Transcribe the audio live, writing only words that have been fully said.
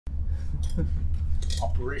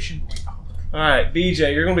Operation Whitehawk. Alright,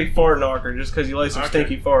 BJ, you're gonna be fart knocker just because you lay some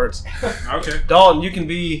stinky farts. Okay. Dalton, you can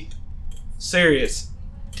be serious.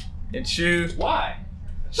 And Shu. Why?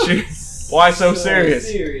 Shu. Why so serious?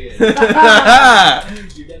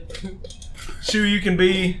 Shu, you can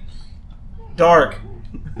be dark.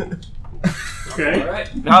 Okay. Alright.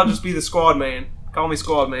 I'll just be the squad man. Call me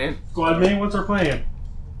squad man. Squad man, what's our plan?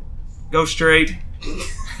 Go straight.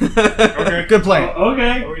 Okay. Good plan.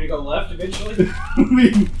 Okay. Are we gonna go left eventually? I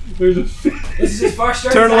mean, there's a. This is as far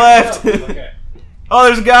straight Turn as I left. can go. Okay. Oh,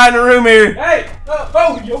 there's a guy in the room here. Hey!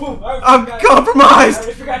 Yo! I'm I compromised.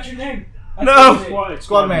 already forgot your name. I No. forgot your name.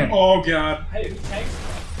 Squad man. Oh god. Hey, who tanks?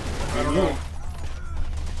 I don't know.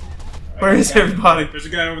 Where is everybody? There's a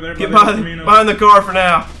guy over there. Get by the behind the car for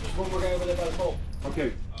now. There's one more guy over there by the pole.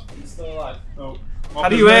 Okay. He's still alive. Oh. How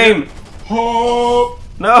do you aim? Oh.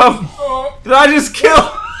 No. Oh. Did I just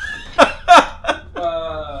kill?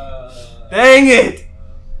 Dang it.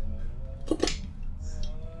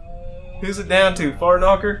 Who's it down to? Fart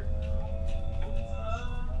knocker?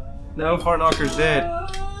 No, fart knocker's dead.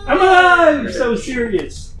 I'm alive! You're so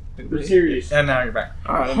serious. We're serious. And now you're back.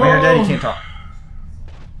 Alright. When you're dead, you can't talk.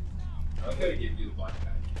 I'm gonna give you the black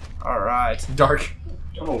guy. Alright. Dark.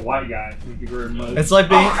 I'm a white guy. Thank you very much. It's like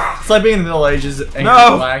being in the Middle Ages and No.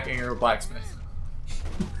 you're black and you're a blacksmith.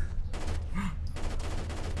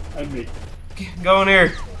 Admit. Go in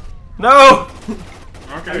here. No!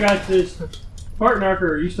 I Okay. got this. Fart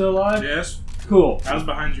knocker, are you still alive? Yes. Cool. I was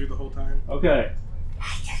behind you the whole time. Okay.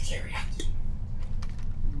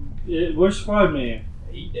 Where's squad man?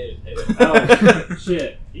 He did it. Oh,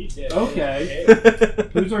 shit. He did it. Okay.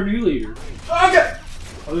 Who's our new leader? Okay.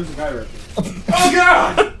 Oh, there's a guy right there. Oh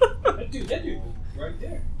god! that dude was right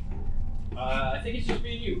there. I think it's just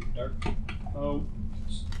me and you, Dark. Oh,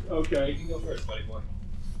 You okay. can go first, buddy boy.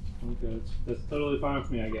 Okay, that's totally fine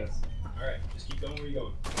with me, I guess. Alright, just keep going where you're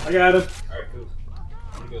going. I got him. Alright, cool.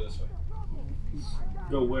 I'm gonna go this way.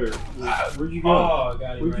 Go where? Where'd you go? Oh,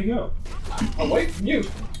 got him. Where'd you go? Away from you.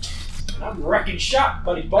 And I'm wrecking shop,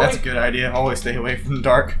 buddy boy. That's a good idea. Always stay away from the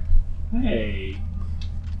dark. Hey.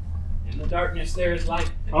 In the darkness, there is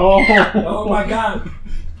light. Oh. Oh my god.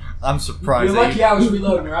 I'm surprised. You're that lucky I was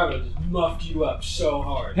reloading, or I would have just muffed you up so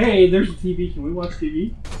hard. Hey, there's a TV. Can we watch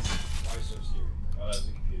TV? Why so serious? Oh, that was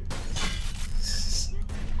a computer.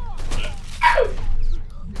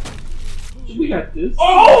 We got this.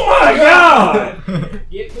 Oh my god!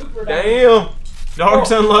 Get Cooper down. Damn!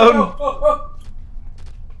 Dark's unloading. Oh.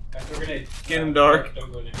 After a grenade. Get him, Dark.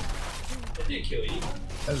 Don't go in there. That did kill you.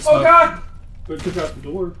 That's Oh god! But took out the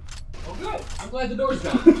door. Oh good. I'm glad the door's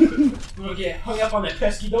gone. I'm gonna get hung up on that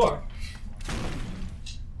pesky door.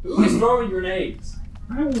 Who is throwing grenades?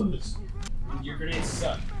 I was. Your grenades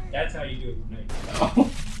suck. That's how you do a grenade.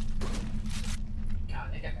 Oh,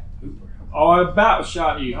 God, that guy got Cooper. oh, I about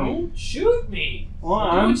shot you. Don't shoot me. Well, You're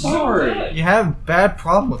I'm doing so sorry. good. You have a bad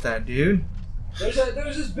problem with that, dude. There's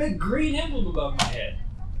this big green emblem above my head.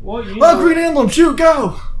 Well, you Oh, know, Green Emblem, shoot,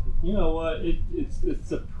 go! you know what?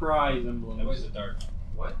 It's a prize emblem. That was a dark.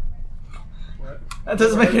 What? That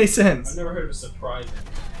doesn't make any I've sense. never heard of a surprise emblem.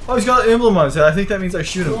 Oh, he's got an emblem on his head. I think that means I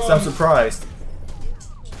shoot him because I'm surprised.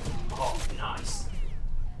 Oh, nice.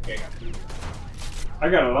 Okay, I got Cooper. I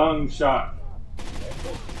got a long shot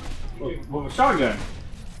Okay, cool. with a shotgun.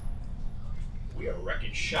 We are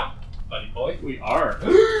wrecking shop, buddy boy. We are.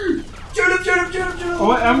 Shoot him!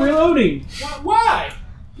 Oh, I'm reloading Why?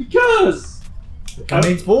 because Gun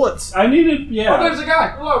needs bullets. I needed. Oh, Yeah. there's a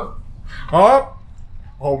guy. Hello.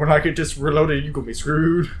 Oh, when I get just reloaded, you're gonna be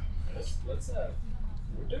screwed. Let's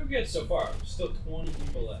we're doing good so far. There's still 20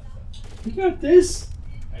 people left. You got this.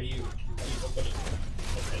 How do you open it?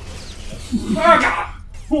 Oh god!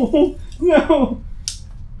 Oh no.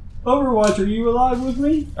 Overwatch, are you alive with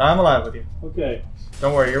me? I'm alive with you. Okay.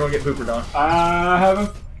 Don't worry, you're gonna get poopered on. I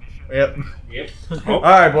haven't. Yep. Yep.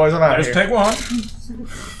 Alright, boys, I'm out of Let's here. take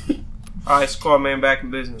one. Alright, squad man back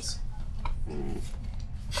in business.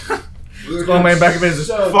 Squad man back in business.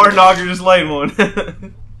 Fart knocker just laid one.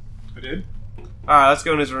 I did. Alright, let's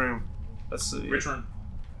go in his room. Let's see. Which one?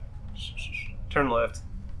 Turn left.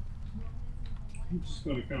 I'm just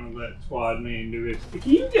gonna come and let squad man do this.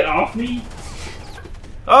 Can you get off me?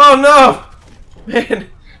 Oh no! Man.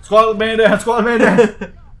 Squad man down, squad man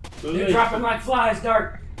down. They're dropping like flies,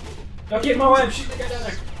 Dark. Don't get in my way. Shoot the guy down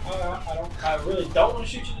there. I really don't want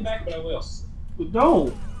to shoot you in the back, but I will. Well,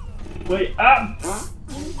 don't. Wait, ah.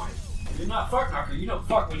 You're not fart knocker. You don't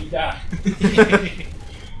fuck when you die.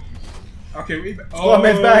 Okay, we. Squad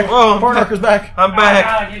man's back. Whoa. Fart knocker's back. I'm I back.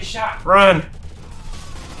 gotta get shot. Run.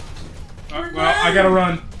 Well, I gotta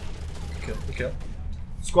run. Kill.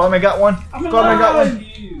 Squad man got one. I'm Squad man got alive. one.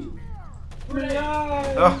 You.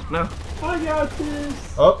 Oh, no. I got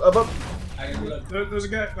this. Up. I got reload. There's a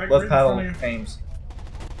guy like Left right paddle in front of aims.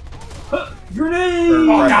 Grenade! Or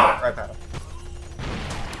Oh, right, God. right paddle.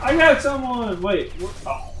 I got someone. Wait. What?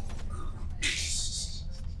 Oh. you.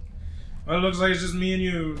 Well, it looks like it's just me and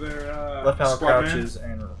you. There. Left paddle squad man. crouches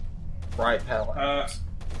and right paddle aims.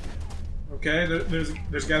 Okay,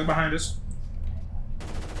 there's guys behind us.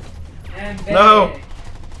 And No.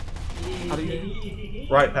 How do you?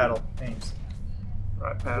 Right paddle aims.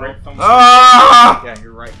 Right paddle. Right thumb. Ah! Yeah,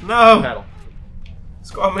 you're right. No! Paddle.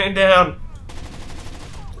 Squad man down.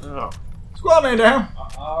 Oh. Squad man down.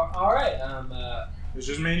 All right. It's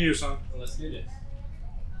just me and you, son. Let's do this.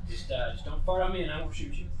 Just don't fart on me, and I won't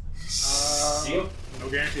shoot you. Deal? No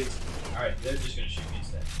guarantees. All right. They're just gonna shoot me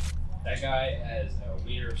instead. That guy has a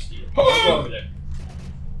wiener of steel. Go over there.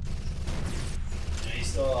 And he's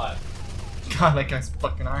still alive. God, that guy's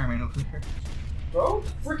fucking Iron Man over there. Throw the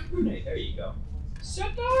freaking grenade. There you go.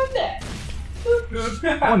 Set on that.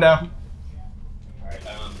 One down.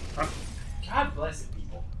 Alright, God bless it,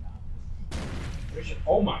 people. Where's your.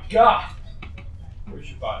 Oh my god! Where's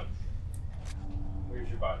your body? Where's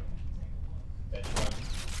your body? That's your body.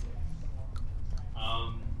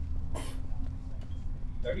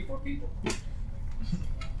 34 people.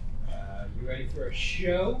 You ready for a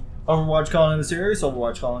show? Overwatch calling in the series.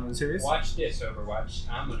 Overwatch calling in the series. Watch this, Overwatch.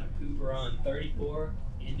 I'm gonna pooper on 34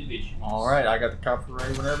 individuals. All right, I got the copy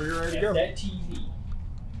ready whenever you're ready to go. That TV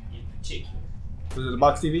in particular. Was it the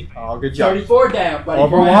box TV? Oh, good job. 34 down, buddy.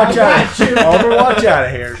 Overwatch out. Overwatch out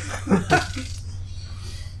of here.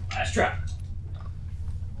 Last try.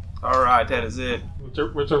 Alright, that is it.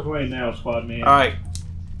 What's our plan now, squad man? Alright.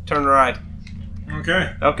 Turn right.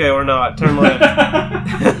 Okay. Okay, we're not. Turn left.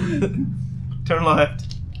 Turn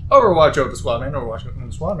left. Overwatch over the squad man. Overwatch over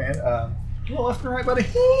the squad man. You go left and right, buddy.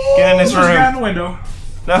 Get in this There's a guy in room. the window.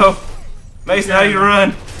 No. Mason, how do you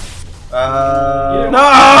run? No.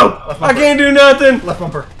 No! I can't do nothing! Left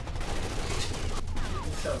bumper.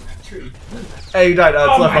 So, tree. Hey, you died. It's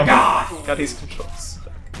Oh left my bumper. god! Got these controls.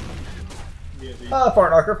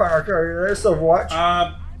 Fart knocker. Are you there? It's Overwatch.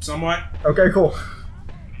 Somewhat. Okay, cool.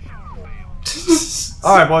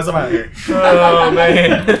 All right, boys, I'm out of here. Oh,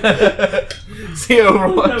 man. See That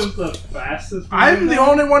Overwatch. was the fastest. I'm the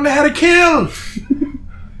only one that had a kill.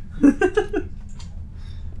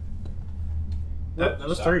 that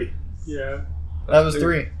was 3. Yeah. That was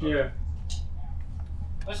 3. Yeah.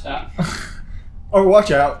 Let's stop.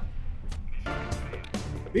 Overwatch out.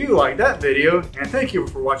 If you liked that video, and thank you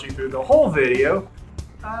for watching through the whole video,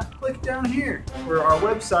 click down here for our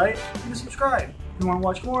website and subscribe. If you want to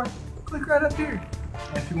watch more, click right up here.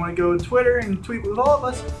 And if you want to go to Twitter and tweet with all of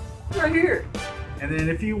us, right here. And then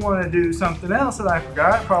if you want to do something else that I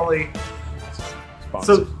forgot, probably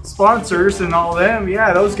so sponsors and all them,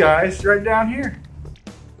 yeah, those guys right down here.